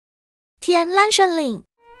Qinglin.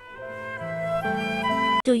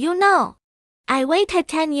 Do you know? I waited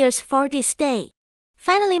 10 years for this day.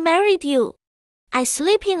 Finally married you. I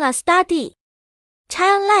sleep in a study.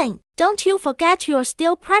 Tianlang, don't you forget you're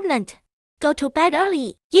still pregnant. Go to bed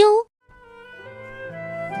early, you.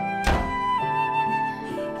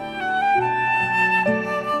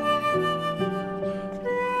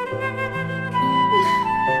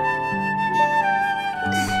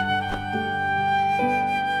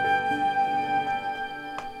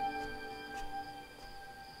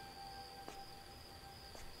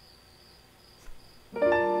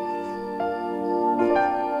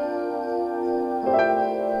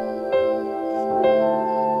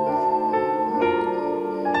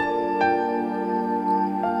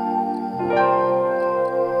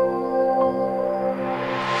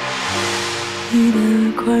你的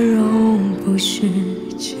宽容不是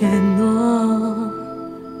怯懦，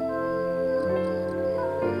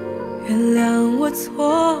原谅我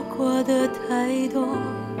错过的太多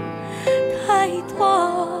太多，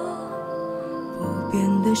不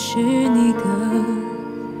变的是你的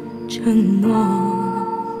承诺，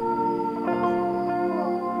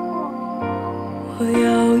我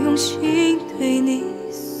要用心对你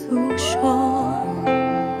诉说。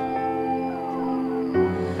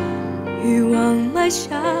欲望埋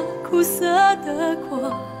下苦涩的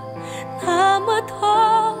果，那么痛，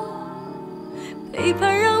背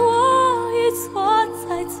叛让我一错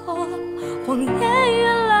再错，谎言越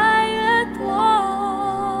来越多。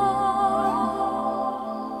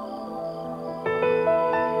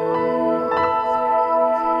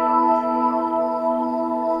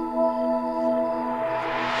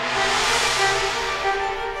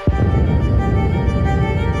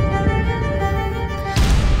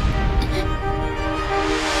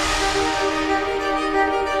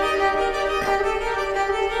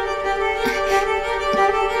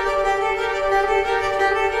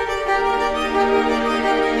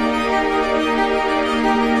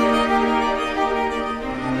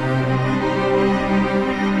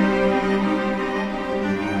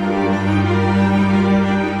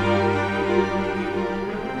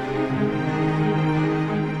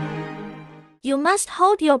You must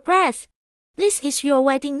hold your breath. This is your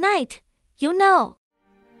wedding night, you know.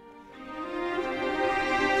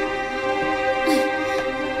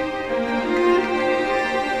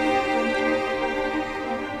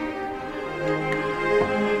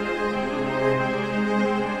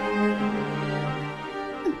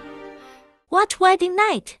 What wedding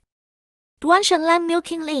night? Duan Tianlang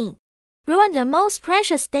Qinglin ruined the most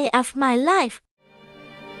precious day of my life.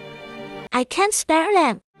 I can't spare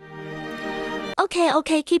them.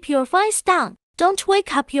 Okay, keep your voice down. Don't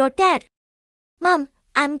wake up your dad. Mom,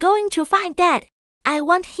 I'm going to find Dad. I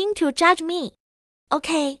want him to judge me.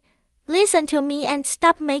 Okay, listen to me and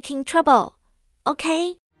stop making trouble.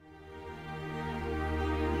 Okay?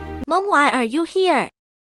 Mom, why are you here?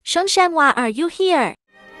 Shongshan, why are you here?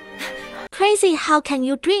 Crazy, how can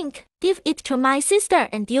you drink? Give it to my sister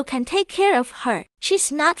and you can take care of her.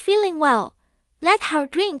 She's not feeling well. Let her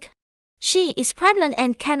drink. She is pregnant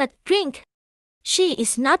and cannot drink. She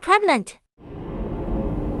is not pregnant.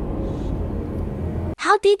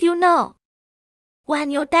 How did you know? When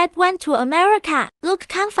your dad went to America, look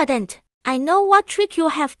confident. I know what trick you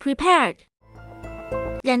have prepared.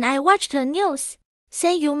 Then I watched the news.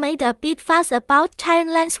 Say you made a big fuss about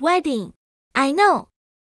Tianlang's wedding. I know.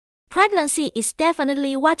 Pregnancy is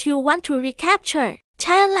definitely what you want to recapture.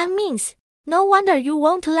 Tianlang means, no wonder you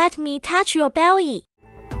won't let me touch your belly.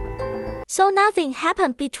 So nothing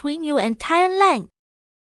happened between you and Tianlang.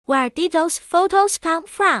 Where did those photos come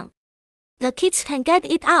from? The kids can get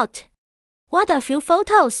it out. What a few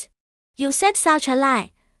photos. You said such a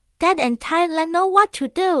lie. Dad and Tianlang know what to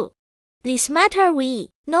do. This matter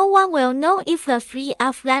no one will know if the three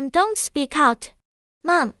of them don't speak out.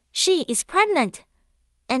 Mom, she is pregnant.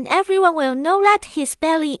 And everyone will know that his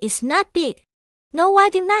belly is not big. No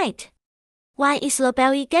wedding night. Why is the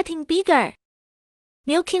belly getting bigger?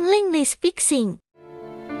 Qinglin is fixing.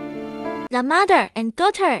 The mother and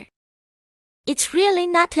daughter. It's really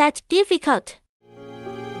not that difficult.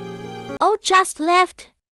 Oh, just left.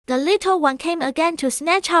 The little one came again to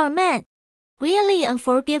snatch our man. Really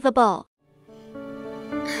unforgivable.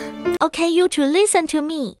 Okay, you two listen to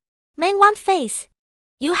me. Men want face.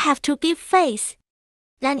 You have to give face.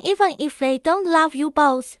 Then even if they don't love you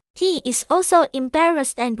both, he is also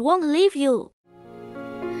embarrassed and won't leave you.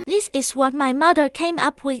 This is what my mother came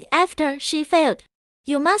up with after she failed.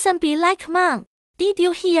 You mustn't be like Mom. Did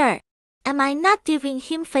you hear? Am I not giving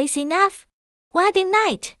him face enough? Wedding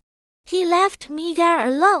night. He left me there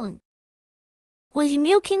alone. With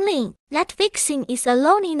Qinglin, that vixen is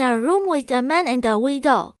alone in a room with a man and a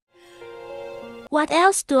widow. What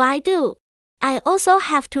else do? I also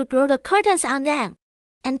have to draw the curtains on them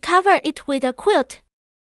and cover it with a quilt.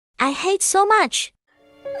 I hate so much.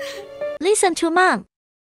 Listen to Mom.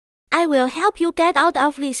 I will help you get out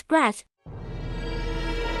of this breath.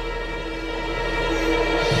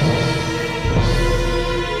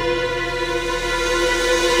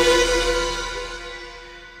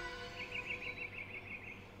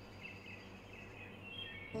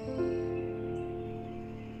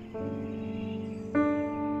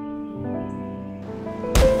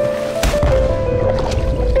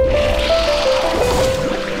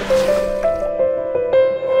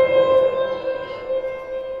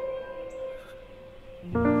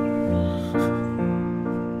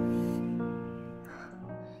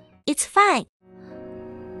 It's fine.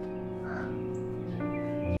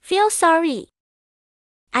 Feel sorry.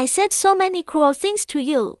 I said so many cruel things to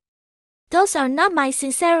you. Those are not my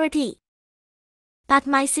sincerity. But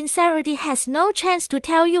my sincerity has no chance to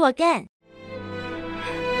tell you again.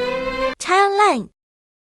 Tianlang,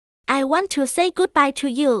 I want to say goodbye to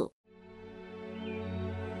you.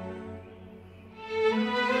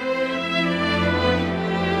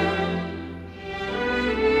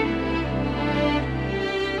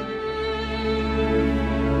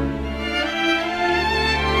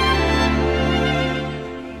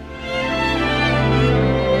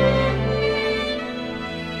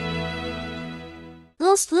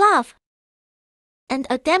 Lost love and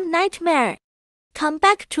a damn nightmare. Come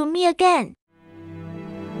back to me again.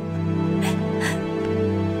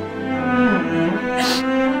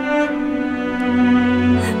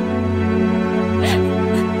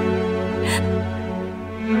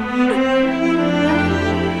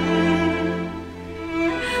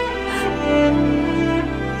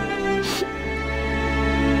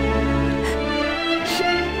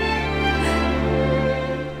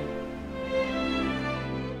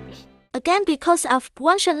 Again because of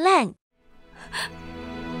Duan Tianlang.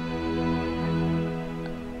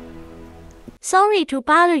 Sorry to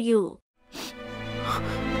bother you.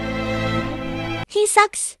 He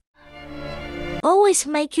sucks. Always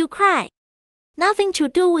make you cry. Nothing to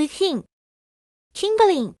do with him.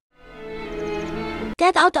 Qinglin,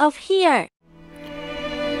 get out of here.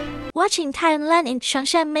 Watching Tianlang and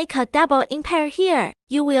Shangshan make a double impair here,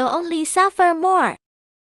 you will only suffer more.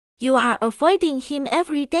 You are avoiding him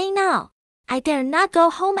every day now. I dare not go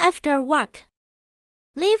home after work.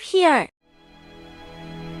 Live here.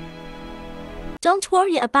 Don't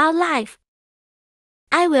worry about life.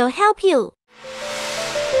 I will help you.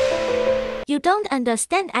 You don't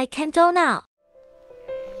understand. I can't go now.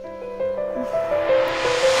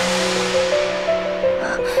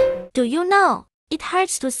 Do you know, it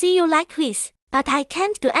hurts to see you like this, but I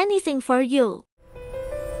can't do anything for you.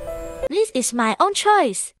 This is my own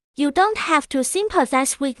choice. You don't have to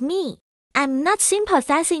sympathize with me. I'm not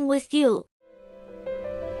sympathizing with you.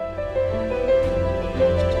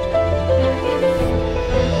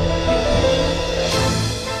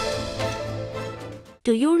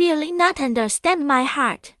 Do you really not understand my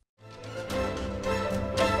heart?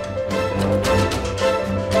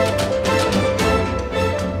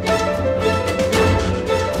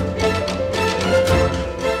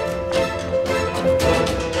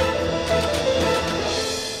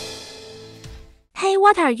 Hey,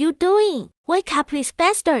 what are you doing? Wake up, this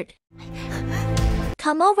bastard.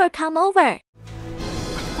 Come over, come over.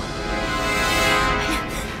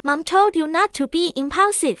 Mom told you not to be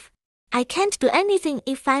impulsive. I can't do anything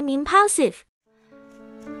if I'm impulsive.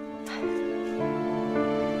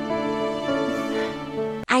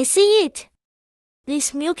 I see it.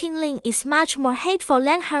 This Qinglin is much more hateful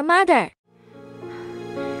than her mother.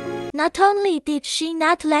 Not only did she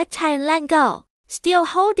not let Tianlang go, still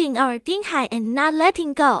holding our Dinghai and not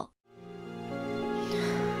letting go.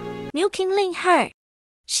 Qinglin her.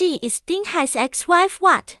 She is Dinghai's ex-wife.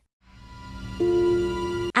 What?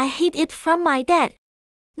 I hid it from my dad.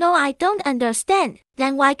 No, I don't understand.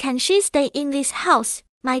 Then why can she stay in this house?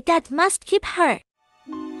 My dad must keep her.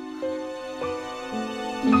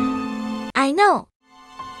 I know.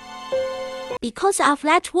 Because of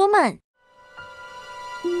that woman.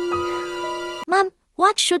 Mom,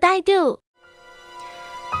 what should I do?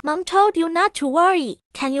 Mom told you not to worry.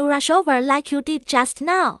 Can you rush over like you did just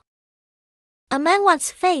now? A man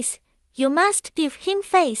wants face. You must give him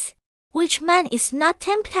face. Which man is not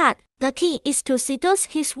tempted? The key is to seduce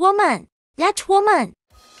his woman. That woman.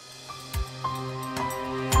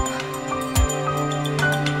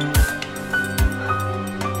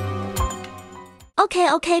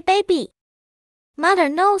 Okay, baby. Mother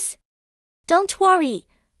knows. Don't worry.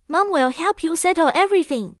 Mom will help you settle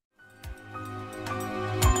everything.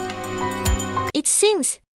 It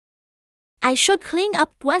seems I should clean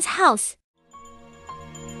up Duan's house.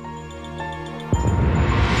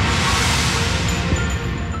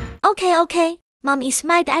 Okay, Mom is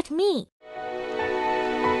mad at me.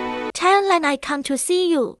 Tianlang, I come to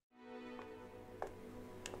see you.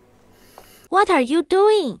 What are you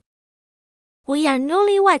doing? We are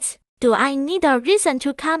newlyweds. Do I need a reason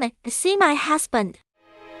to come and see my husband?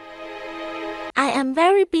 I am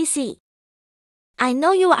very busy. I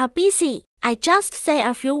know you are busy. I just say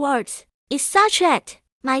a few words. It's such that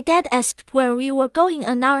my dad asked where we were going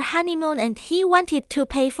on our honeymoon and he wanted to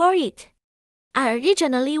pay for it. I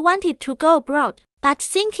originally wanted to go abroad, but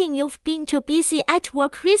thinking you've been too busy at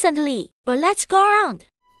work recently, but let's go around.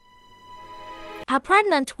 Are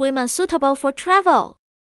pregnant women suitable for travel?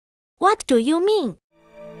 What do you mean?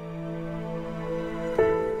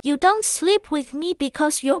 You don't sleep with me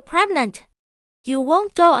because you're pregnant. You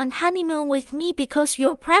won't go on honeymoon with me because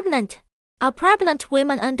you're pregnant. Are pregnant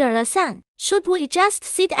women under the sun? Should we just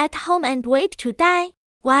sit at home and wait to die?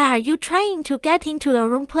 Why are you trying to get into the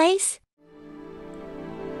wrong place?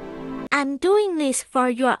 I'm doing this for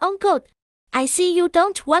your own good. I see you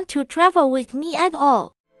don't want to travel with me at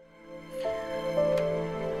all.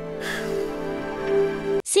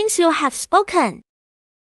 Since you have spoken,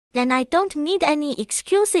 then I don't need any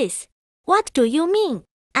excuses. What do you mean?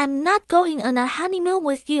 I'm not going on a honeymoon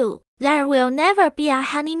with you. There will never be a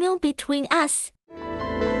honeymoon between us.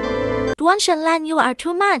 Duan Tianlang, you are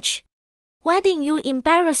too much. Wedding, you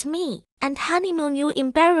embarrass me, and honeymoon, you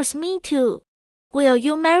embarrass me too. Will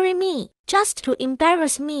you marry me, just to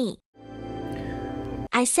embarrass me?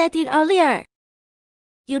 I said it earlier.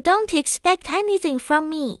 You don't expect anything from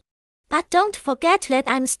me. But don't forget that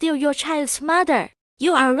I'm still your child's mother.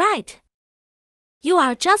 You are right. You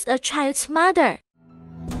are just a child's mother.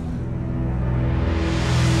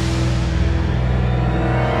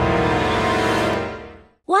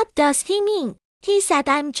 What does he mean? He said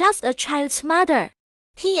I'm just a child's mother.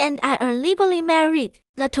 He and I are legally married.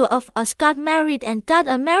 The two of us got married and got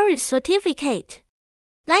a marriage certificate.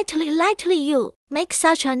 Lightly you make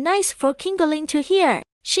such a noise for Qinglin to hear.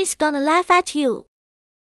 She's gonna laugh at you.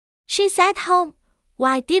 She's at home.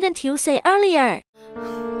 Why didn't you say earlier?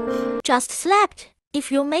 Just slept. If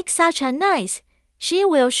you make such a noise, she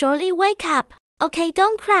will surely wake up. Okay,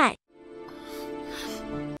 don't cry.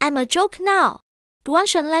 I'm a joke now. Duan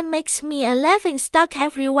Tianlang makes me a laughing stock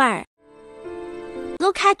everywhere.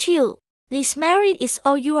 Look at you. This marriage is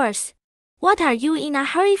all yours. What are you in a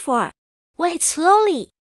hurry for? Wait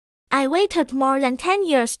slowly. I waited more than 10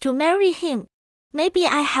 years to marry him. Maybe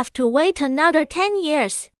I have to wait another 10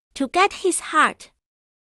 years to get his heart.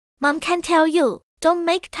 Mom can tell you, don't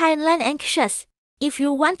make Tianlang anxious. If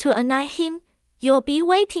you want to annoy him, you'll be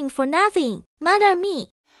waiting for nothing. Mother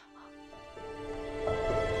me.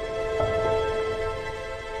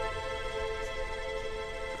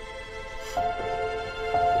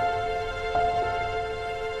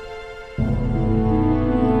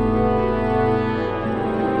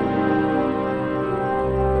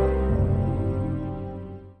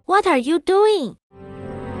 What are you doing?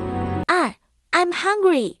 I'm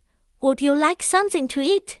hungry. Would you like something to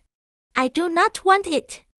eat? I do not want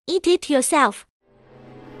it. Eat it yourself.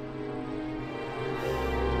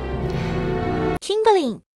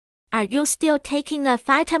 Qinglin, are you still taking the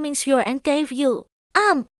vitamins your aunt gave you?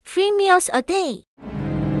 3 meals a day.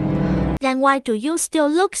 Then why do you still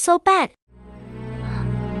look so bad?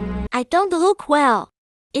 I don't look well.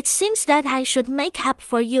 It seems that I should make up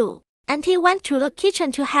for you. Auntie went to the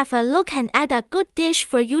kitchen to have a look and add a good dish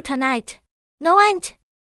for you tonight. No, aunt.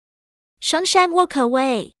 Shanshan, walk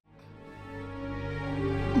away.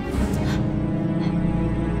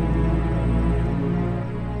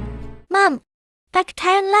 Mom, back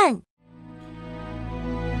Tianlang.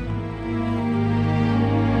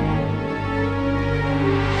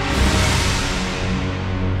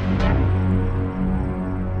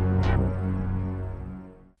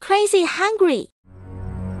 Crazy hungry.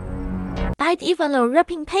 Bite even the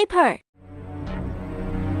wrapping paper.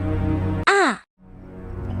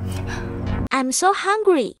 I'm so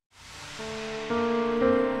hungry.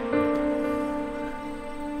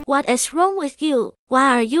 What is wrong with you?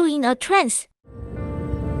 Why are you in a trance?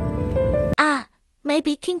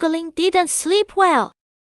 Maybe Qinglin didn't sleep well.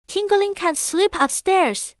 Qinglin can sleep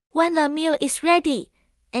upstairs. When the meal is ready,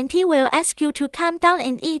 Auntie will ask you to come down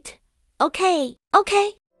and eat. Okay.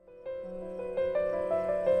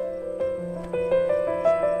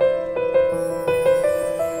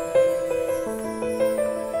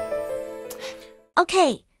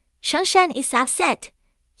 Okay, Shanshan is upset.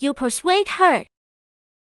 You persuade her.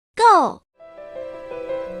 Go!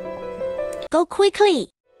 Go quickly!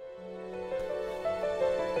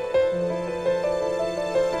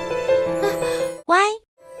 Why?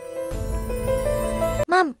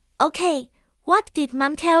 Mom, okay, what did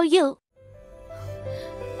Mom tell you?